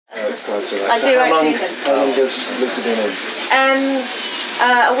both sides of that. I do actually. How long has Lisa been in?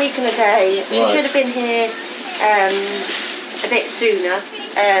 A week and a day. She Right. should have been here a bit sooner,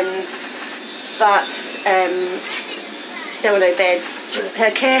 but there were no beds.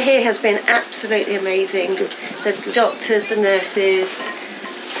 Her care here has been absolutely amazing. Good. The doctors, the nurses,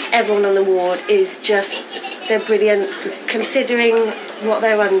 everyone on the ward is just, they're brilliant, considering what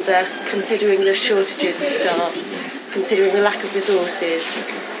they're under, considering the shortages of staff, considering the lack of resources.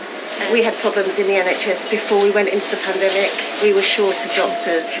 We had problems in the NHS before we went into the pandemic. We were short of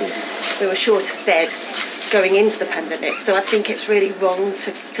doctors, we were short of beds going into the pandemic. So I think it's really wrong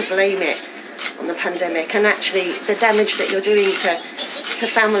to blame it on the pandemic. And actually, the damage that you're doing to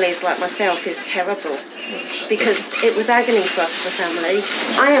families like myself is terrible, because it was agony for us as a family.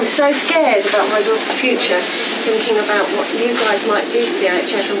 I am so scared about my daughter's future, thinking about what you guys might do to the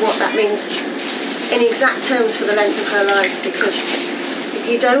NHS and what that means in exact terms for the length of her life, because if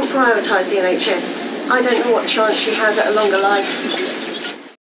you don't prioritise the NHS, I don't know what chance she has at a longer life.